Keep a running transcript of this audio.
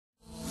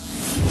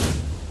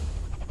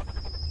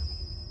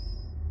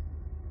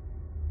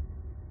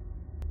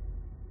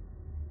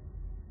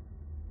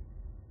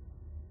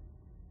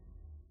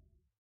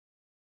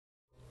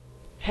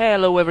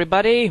Hello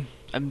everybody,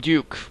 I'm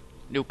Duke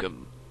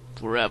Nukem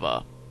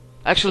Forever.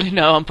 Actually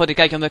no, I'm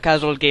Podikak on the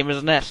Casual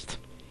Gamer's Nest.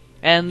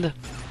 And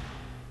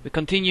we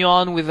continue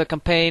on with the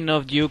campaign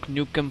of Duke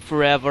Nukem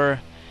Forever,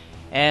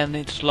 and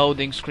its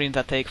loading screens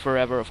that take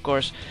forever, of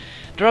course.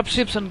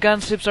 Dropships and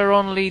gunships are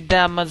only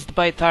damaged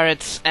by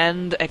turrets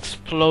and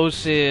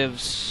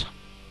explosives.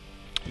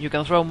 You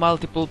can throw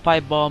multiple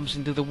pipe bombs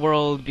into the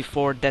world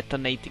before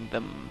detonating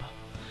them.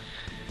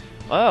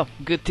 Oh,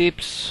 good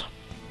tips.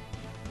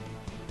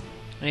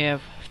 I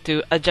have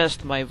to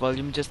adjust my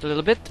volume just a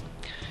little bit.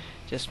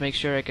 Just make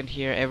sure I can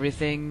hear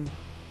everything.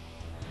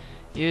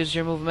 Use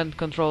your movement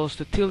controls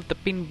to tilt the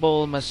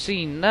pinball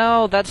machine.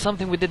 Now, that's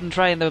something we didn't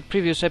try in the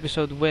previous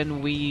episode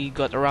when we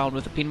got around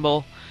with the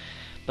pinball.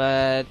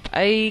 But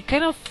I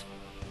kind of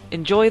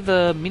enjoy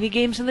the mini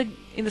games in the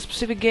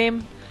specific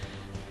game.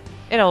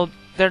 You know,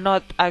 they're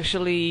not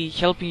actually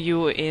helping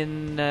you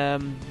in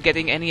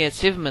getting any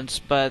achievements,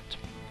 but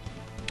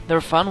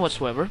they're fun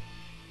whatsoever.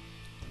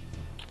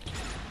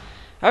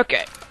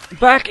 Okay,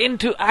 back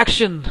into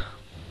action,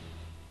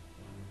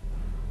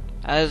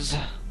 as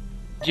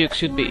Duke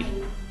should be.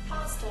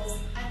 Hostiles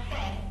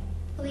ahead.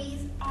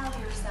 Please arm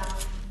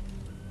yourself.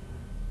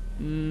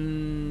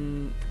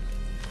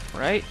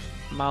 Right.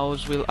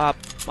 Mouse wheel up,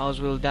 mouse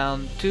wheel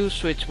down to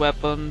switch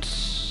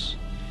weapons,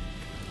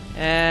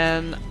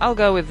 and I'll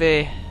go with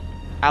the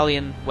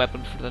alien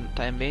weapon for the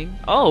time being.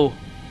 Oh,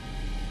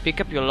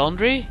 pick up your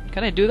laundry.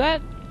 Can I do that?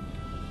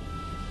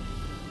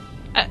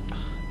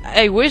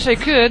 I wish I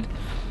could.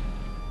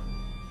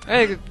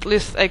 At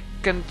least I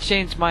can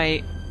change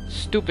my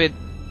stupid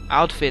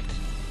outfit.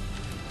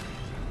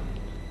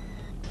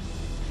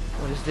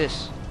 What is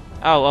this?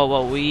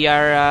 Oh, we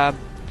are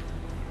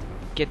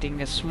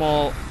getting a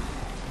small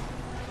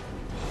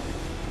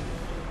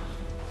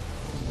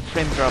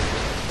frame drop.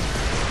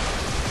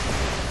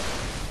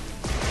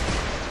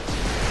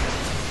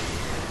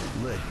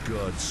 Let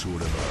God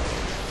sort him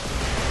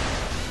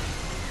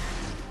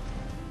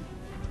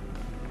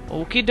out.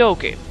 Okie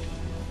dokie.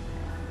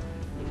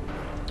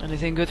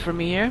 Anything good for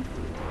me here?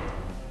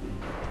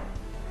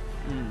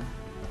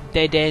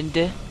 Dead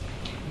end.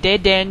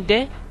 Dead end.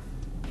 Hey,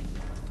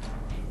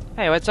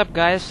 what's up,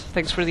 guys?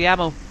 Thanks for the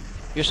ammo.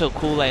 You're so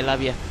cool, I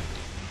love you.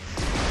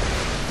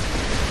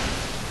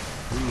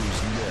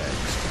 Who's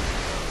next?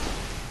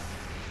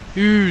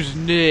 Who's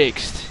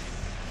next?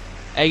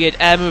 I get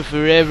ammo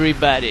for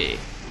everybody.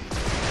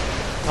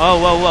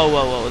 Oh,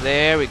 whoa.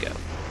 There we go.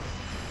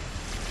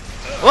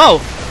 Whoa!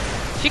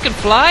 She can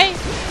fly?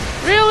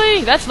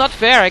 Really? That's not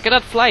fair. I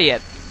cannot fly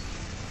yet.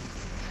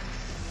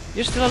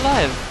 You're still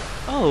alive.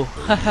 Oh.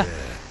 Yeah,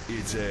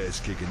 it's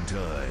ass-kicking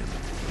time.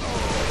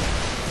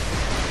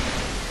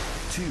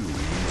 Too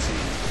easy.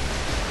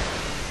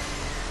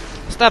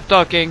 Stop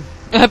talking.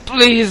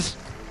 Please.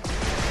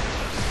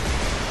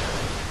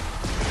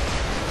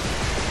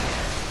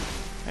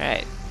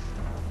 Alright.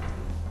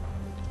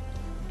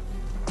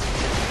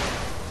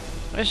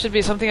 There should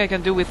be something I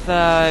can do with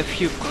a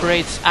few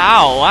crates.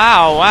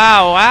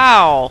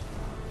 Ow!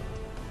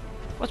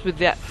 What's with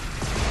that?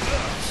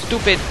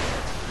 Stupid.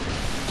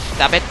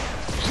 Stop it.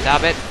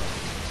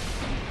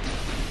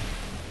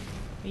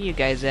 Where you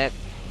guys at?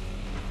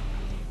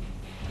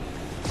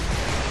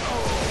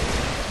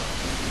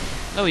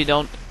 No, you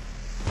don't.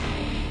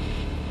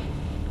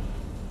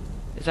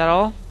 Is that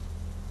all?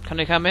 Can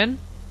I come in?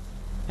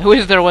 I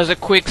wish there was a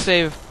quick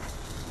save.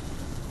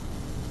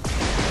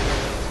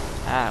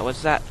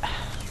 What's that?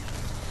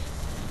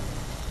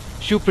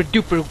 Super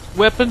duper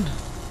weapon?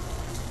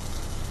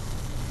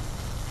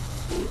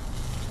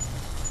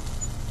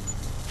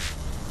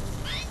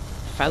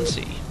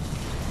 Fancy.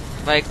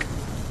 Like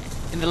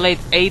in the late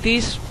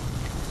 80s,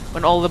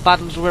 when all the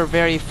buttons were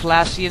very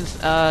flashy and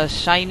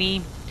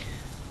shiny.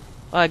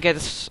 Well, I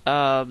guess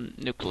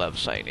Nuke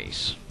loves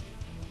shinies.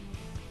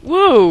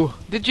 Woo!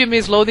 Did you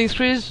miss loading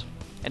screens?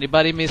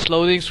 Anybody miss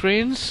loading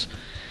screens?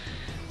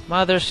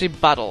 Mothership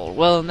battle.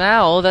 Well,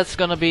 now that's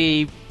gonna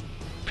be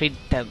pretty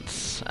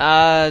tense.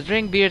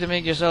 Drink beer to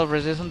make yourself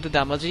resistant to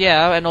damage.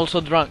 Yeah, and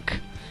also drunk,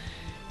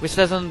 which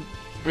doesn't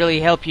really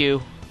help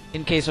you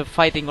in case of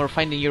fighting or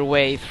finding your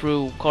way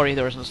through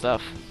corridors and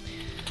stuff.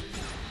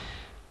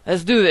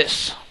 Let's do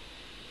this.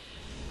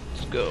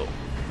 Let's go.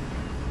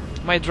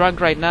 Am I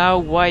drunk right now?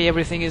 Why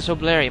everything is so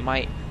blurry?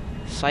 My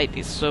sight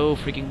is so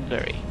freaking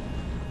blurry.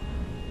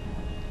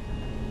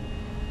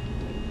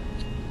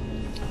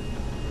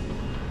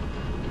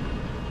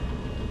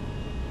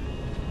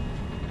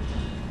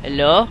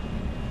 Hello?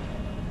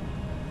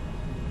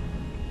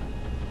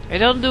 I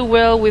don't do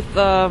well with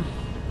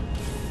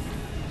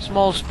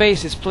small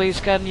spaces. Please,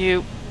 can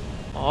you...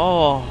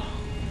 Oh.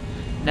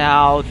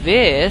 Now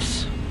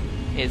this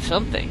is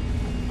something.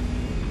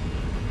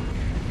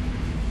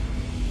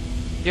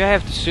 Do I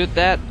have to shoot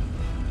that?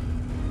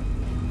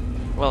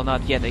 Well,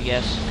 not yet, I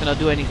guess. Cannot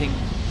do anything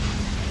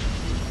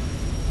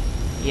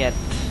yet.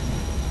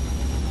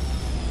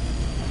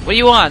 What do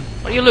you want?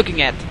 What are you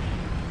looking at?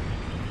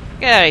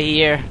 Get out of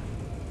here.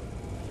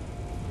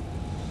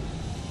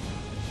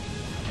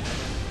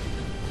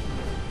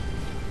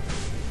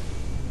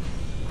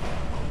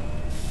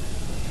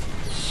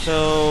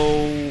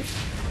 So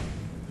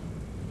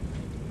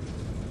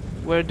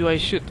where do I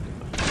shoot?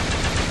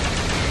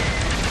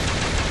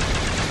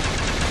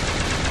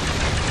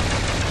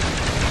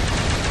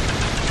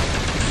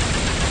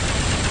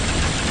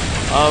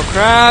 Oh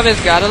crap,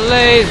 it's got a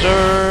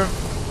laser!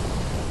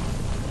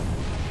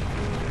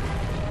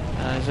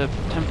 There's a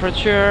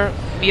temperature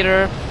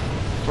meter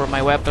for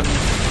my weapon.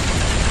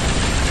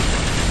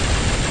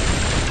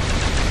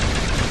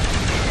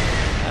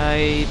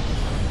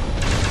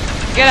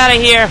 Get out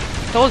of here!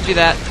 Told you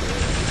that.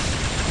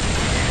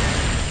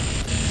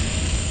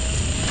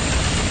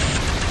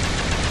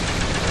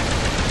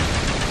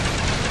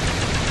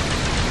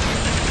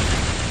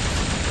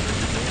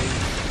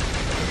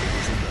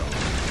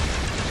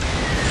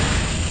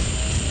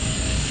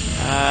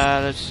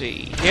 Let's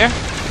see here.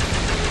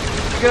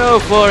 Go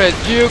for it,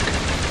 Duke.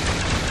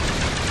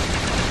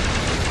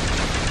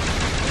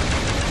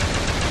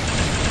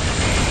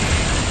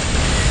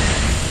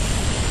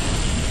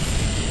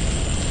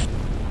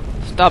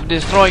 Stop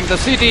destroying the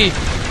city.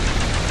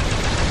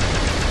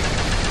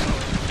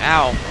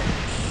 Ow.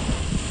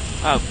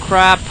 Oh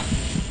crap.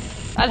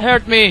 That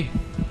hurt me.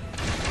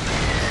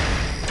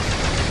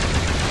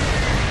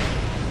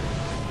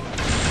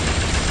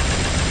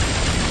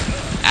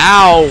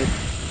 Ow.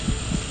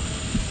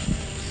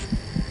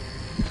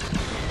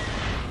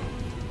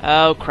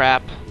 Oh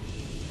crap.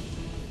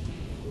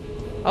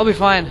 I'll be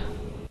fine.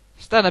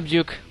 Stand up,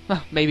 Duke.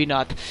 Maybe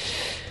not.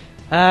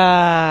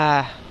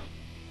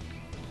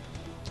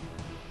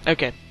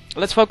 Okay,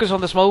 let's focus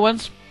on the small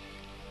ones.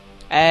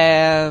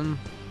 And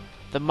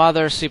the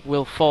mothership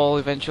will fall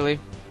eventually.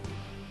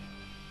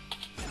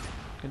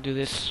 Can do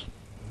this.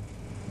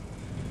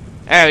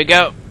 There we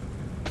go.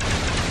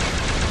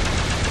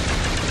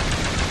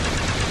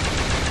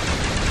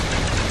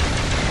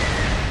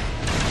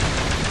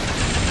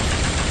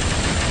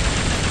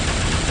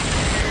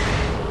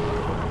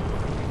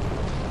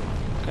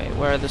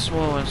 Where are the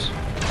small ones?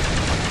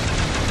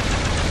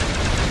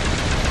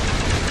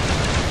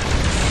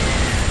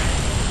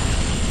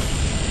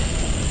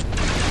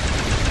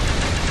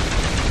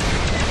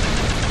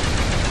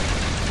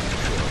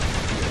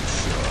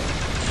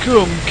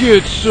 Come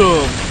get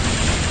some!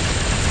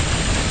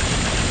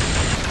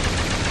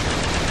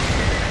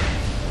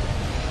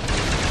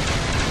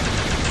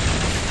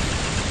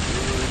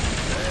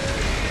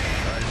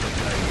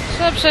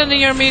 Stop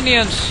sending your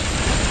minions!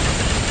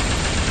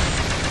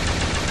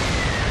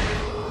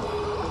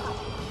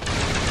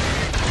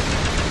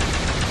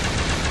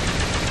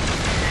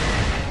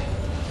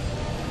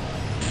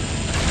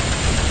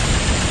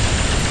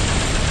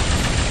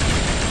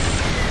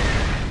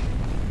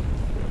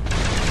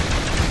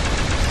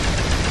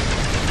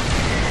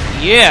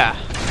 Yeah!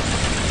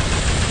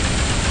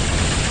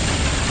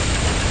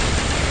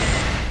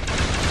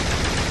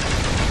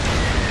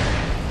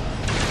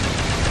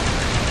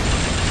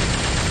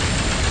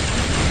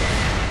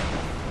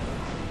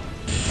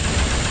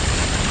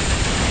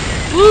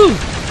 Woo!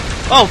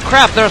 Oh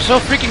crap, there are so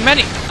freaking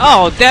many!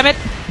 Oh, damn it!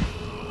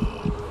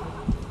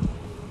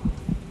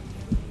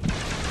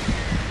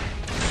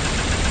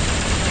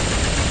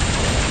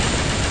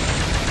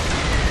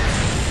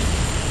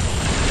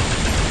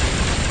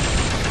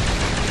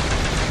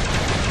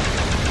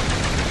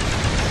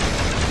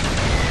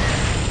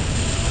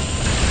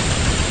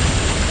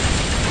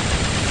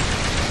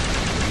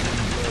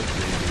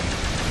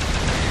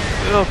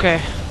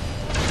 Okay.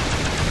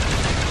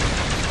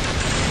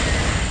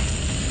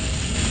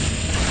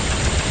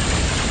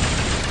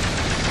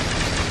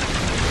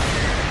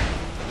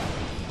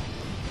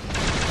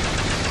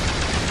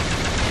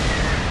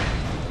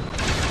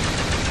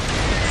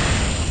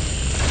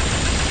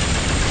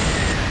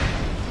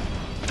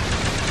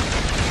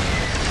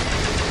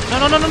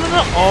 No.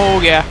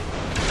 Oh yeah.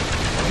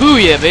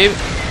 Booyah, baby.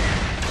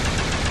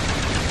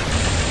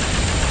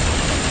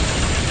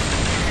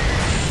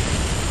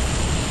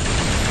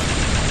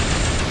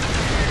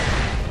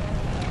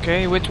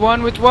 Okay, which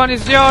one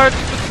is yours?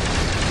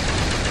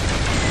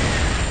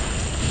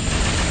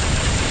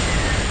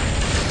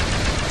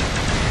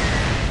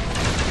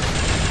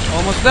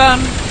 Almost done.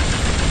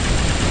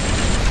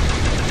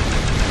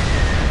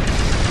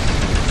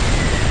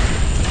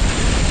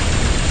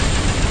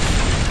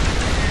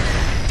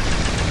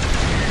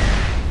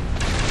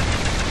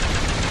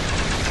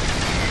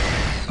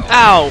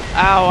 Ow!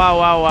 Ow.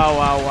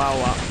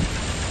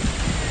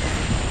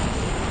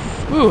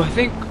 Ooh, I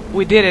think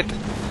we did it.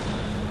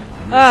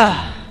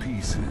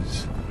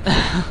 Pieces.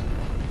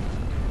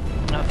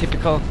 Oh,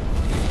 typical.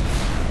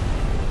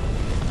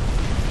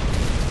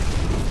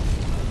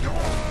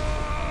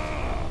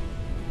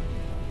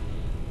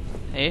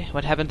 Hey,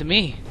 what happened to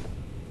me?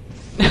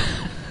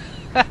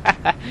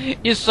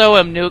 You saw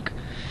him, Duke.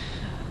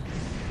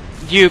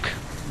 Duke.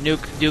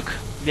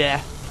 Yeah.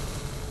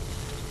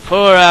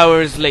 4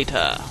 hours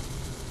later.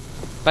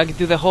 Back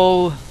into the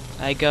hole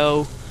I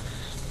go.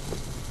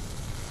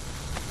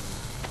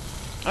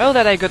 Well,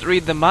 that I could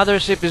read the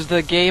mothership is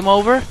the game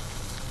over.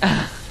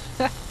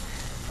 Let's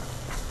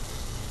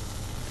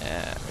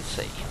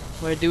see.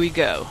 Where do we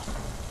go?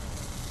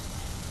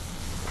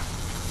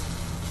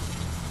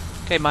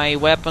 Okay, my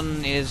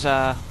weapon is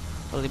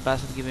totally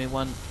busted. Give me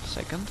 1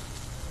 second.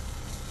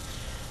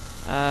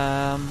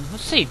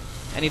 Let's see.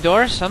 Any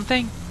doors?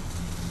 Something?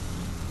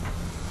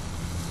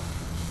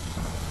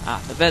 Ah,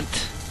 the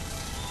vent.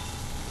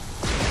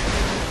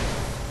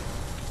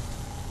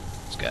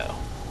 Let's go.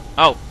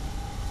 Oh.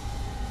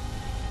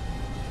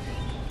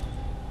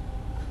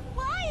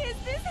 Why is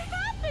this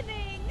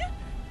happening?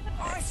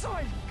 I saw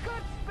his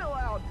guts spill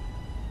out.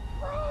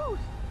 Gross.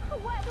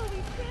 What will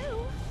we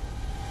do?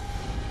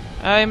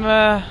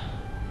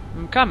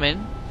 I'm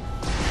coming.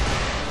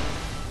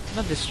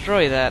 Not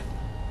destroy that.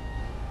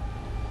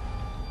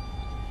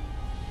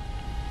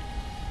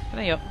 Can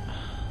I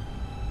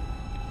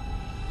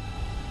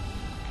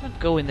can't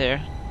go in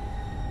there.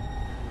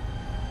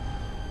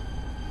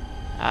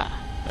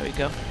 Ah, there we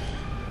go.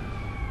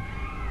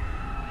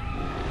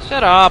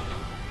 Shut up!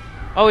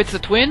 Oh, it's the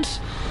twins?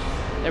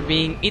 They're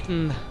being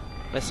eaten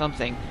by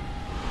something.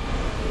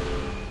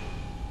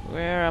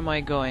 Where am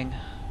I going?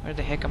 Where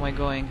the heck am I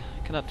going?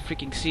 I cannot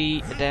freaking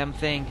see a damn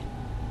thing.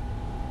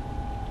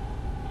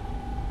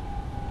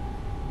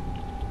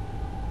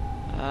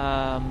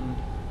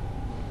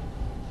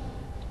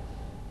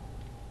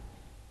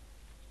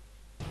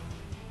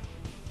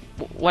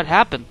 What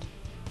happened?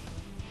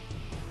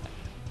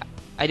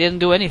 I didn't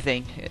do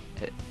anything.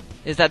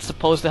 Is that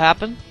supposed to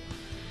happen?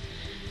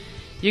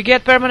 You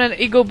get permanent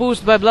ego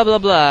boost by blah blah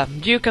blah.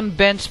 You can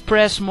bench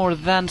press more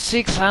than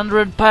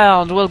 600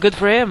 pounds. Well, good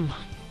for him.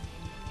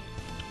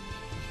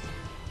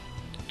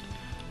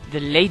 The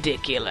Lady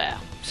Killer.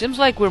 Seems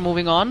like we're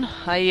moving on.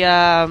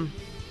 I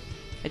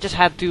just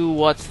had to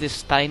watch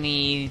this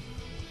tiny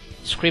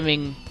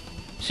screaming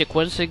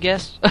sequence, I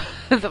guess.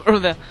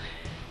 From the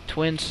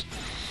twins.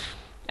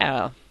 Oh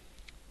well.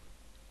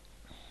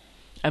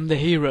 I'm the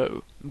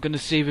hero. I'm gonna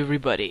save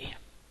everybody.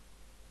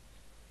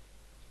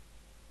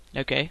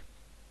 Okay.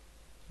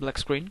 Black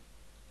screen.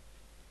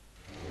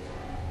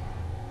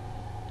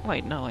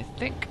 Wait, no, I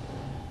think.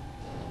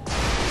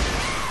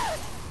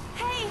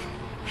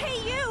 Hey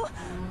you!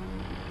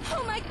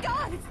 Oh my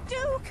God, it's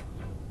Duke!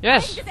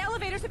 Yes. This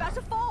elevator's about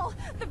to fall.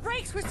 The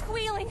brakes were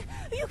squealing.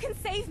 You can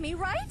save me,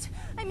 right?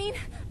 I mean,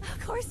 of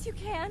course you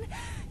can.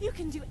 You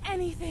can do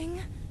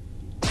anything.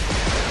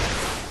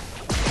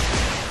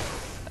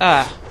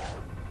 Ah.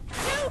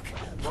 Duke,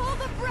 pull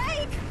the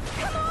brake!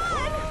 Come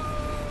on!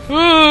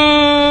 Ooh.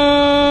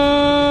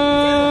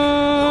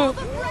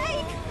 Pull the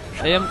brake!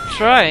 I am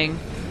trying.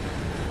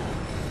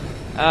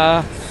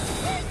 We're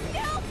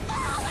still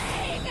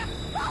falling!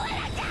 Pull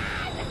it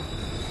again!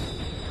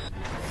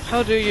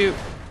 How do you...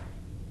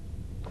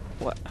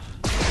 What?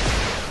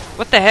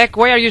 What the heck?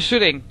 Why are you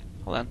shooting?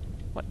 Hold on.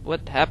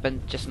 What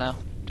happened just now?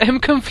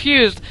 I'm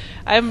confused.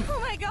 I'm... Oh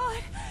my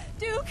God!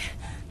 Duke,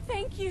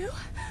 thank you.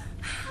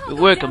 You're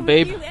welcome,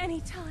 babe. You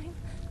anytime.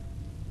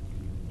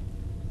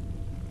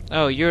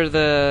 Oh, you're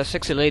the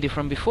sexy lady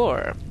from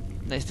before.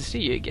 Nice to see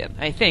you again.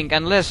 I think,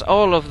 unless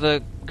all of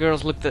the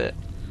girls look the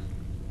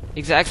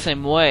exact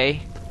same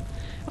way.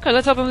 Okay,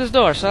 let's open this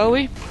door, shall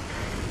we?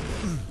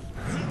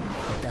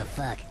 What the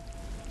fuck?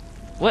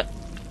 What?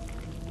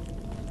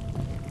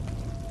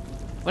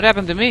 What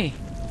happened to me?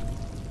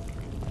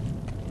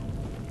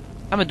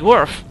 I'm a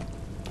dwarf.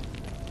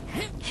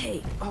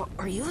 Hey,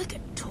 are you like a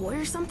toy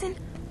or something?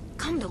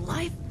 Come to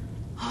life?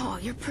 Oh,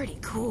 you're pretty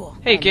cool.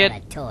 Hey, I'm kid.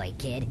 not a toy,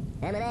 kid.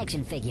 I'm an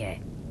action figure.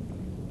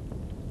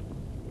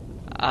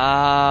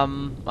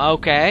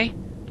 Okay.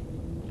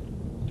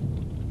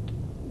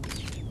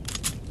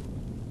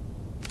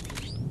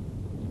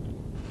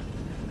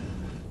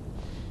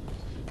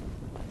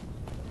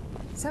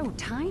 So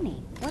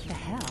tiny. What the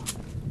hell?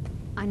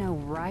 I know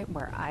right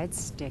where I'd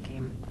stick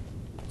him.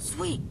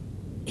 Sweet.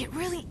 It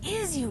really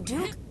is you,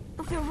 Duke.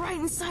 It'll fit right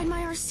inside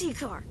my RC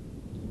car.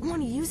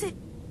 Want to use it?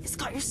 It's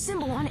got your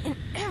symbol on it and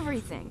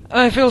everything.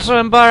 I feel so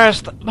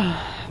embarrassed,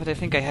 but I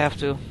think I have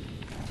to.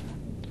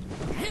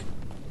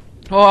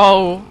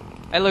 Whoa!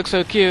 I look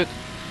so cute.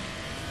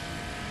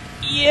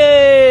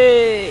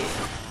 Yay!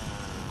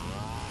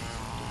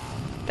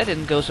 That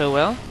didn't go so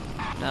well.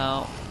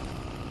 No.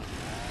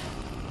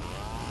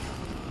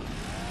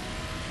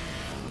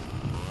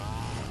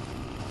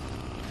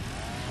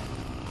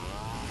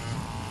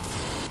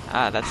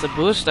 Ah, that's a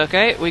boost.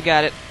 Okay, we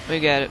got it. We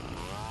got it.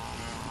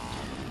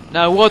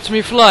 Now watch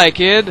me fly,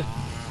 kid.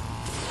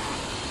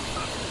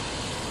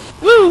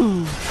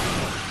 Woo!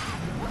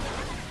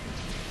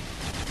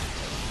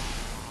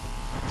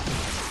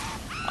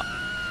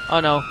 Oh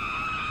no.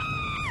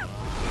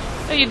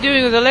 What are you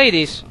doing with the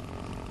ladies?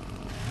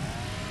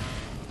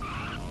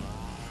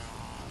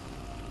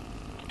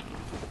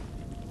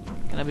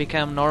 Can I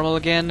become normal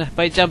again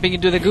by jumping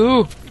into the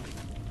goo?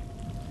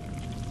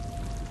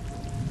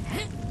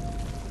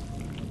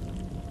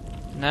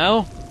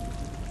 No?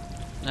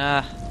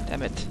 Ah,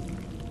 damn it.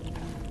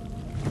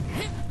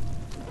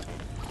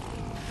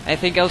 I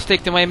think I'll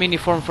stick to my mini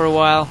form for a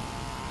while.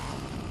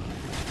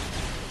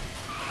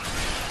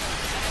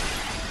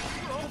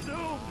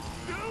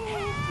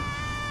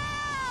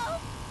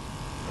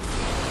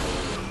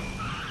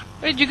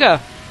 Where'd you go?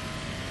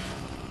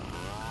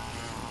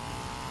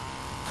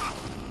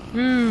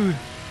 Ooh.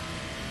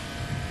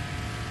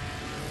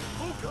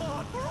 Oh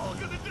God, we're all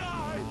gonna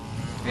die!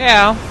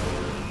 Yeah.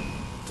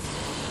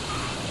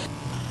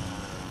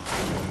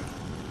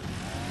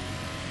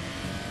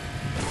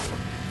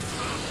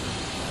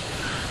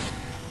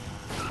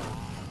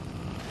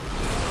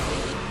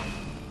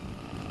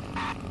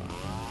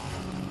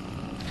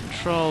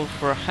 Control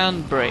for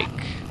handbrake.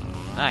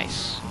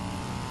 Nice.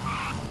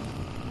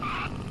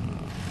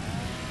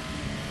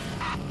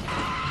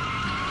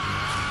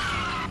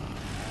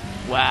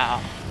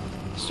 Wow.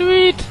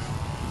 Sweet!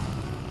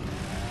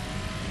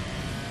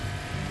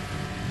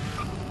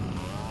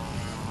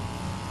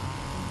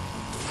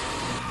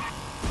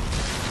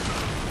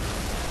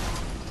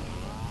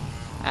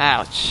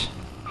 Ouch.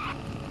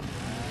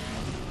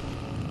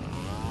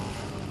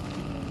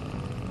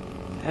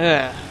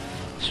 Ugh.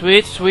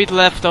 Sweet, sweet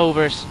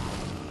leftovers.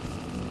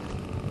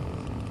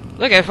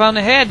 Look, I found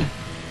a head!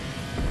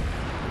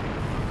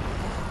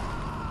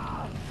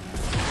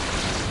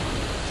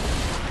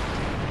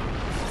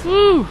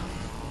 Woo!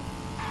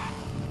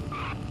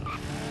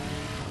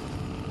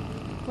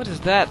 What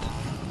is that?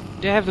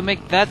 Do I have to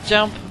make that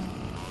jump?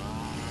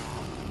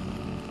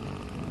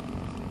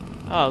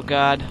 Oh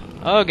god.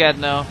 Oh god,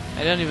 no.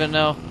 I don't even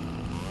know.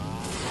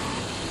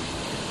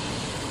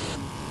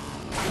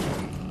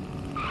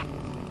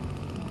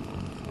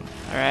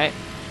 Alright.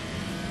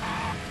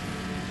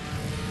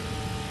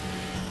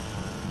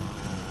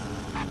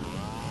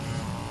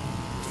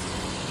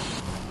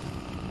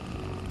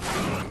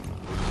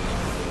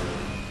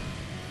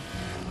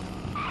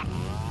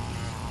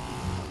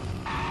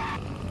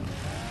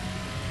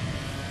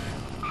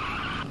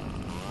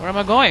 Where am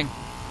I going?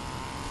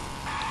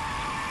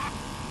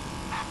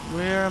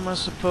 Where am I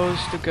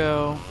supposed to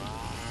go?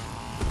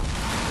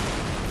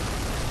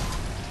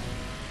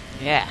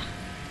 Yeah.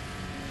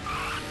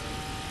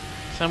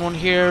 Someone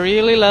here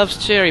really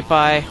loves cherry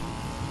pie.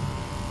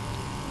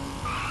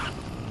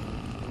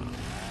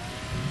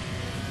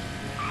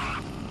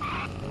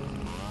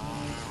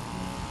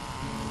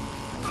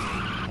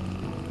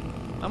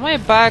 Am I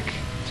back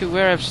to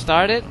where I've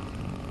started?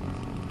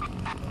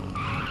 I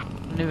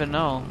don't even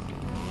know.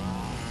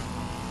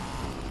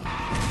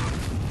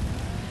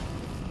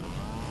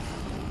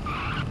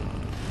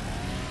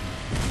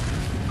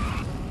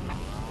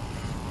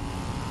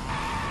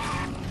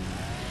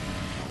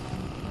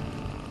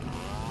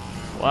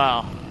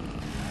 Wow.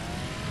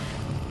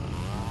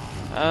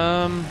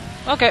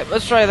 Okay,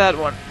 let's try that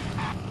one.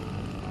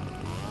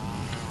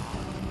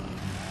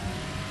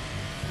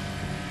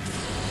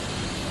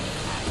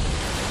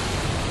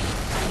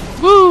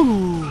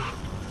 Woo!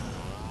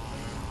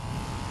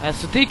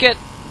 That's the ticket.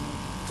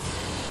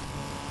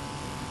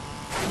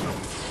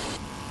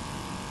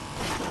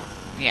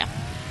 Yeah,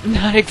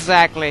 not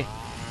exactly.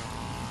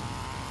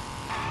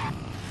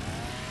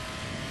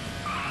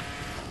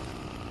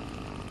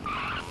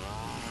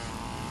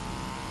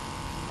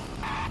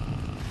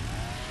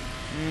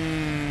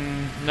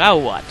 Now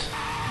what?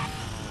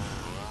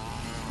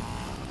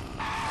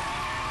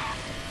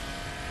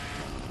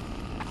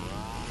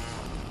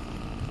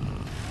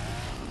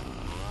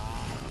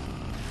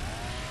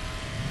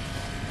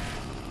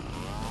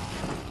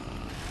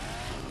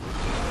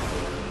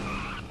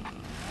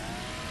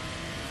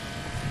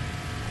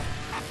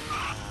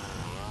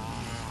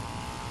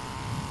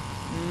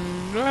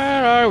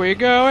 Where are we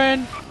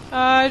going?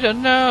 I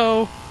don't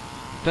know,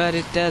 but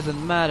it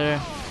doesn't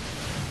matter.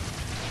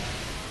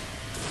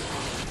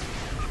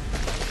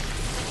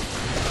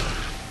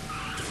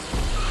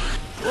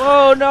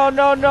 Whoa, no,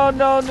 no, no,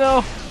 no,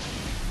 no.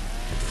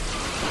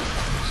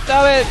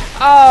 Stop it.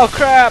 Oh,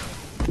 crap.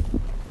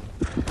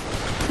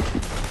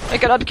 I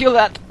cannot kill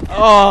that.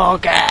 Oh,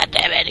 god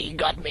damn it, he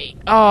got me.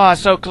 Oh,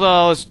 so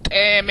close.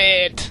 Damn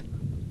it.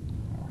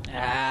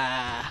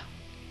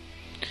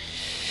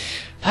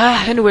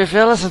 Anyway,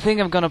 fellas, I think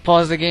I'm gonna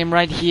pause the game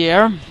right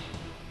here.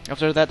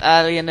 After that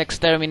alien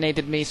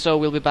exterminated me, so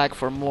we'll be back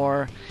for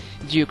more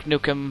Duke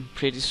Nukem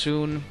pretty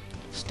soon.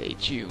 Stay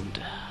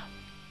tuned.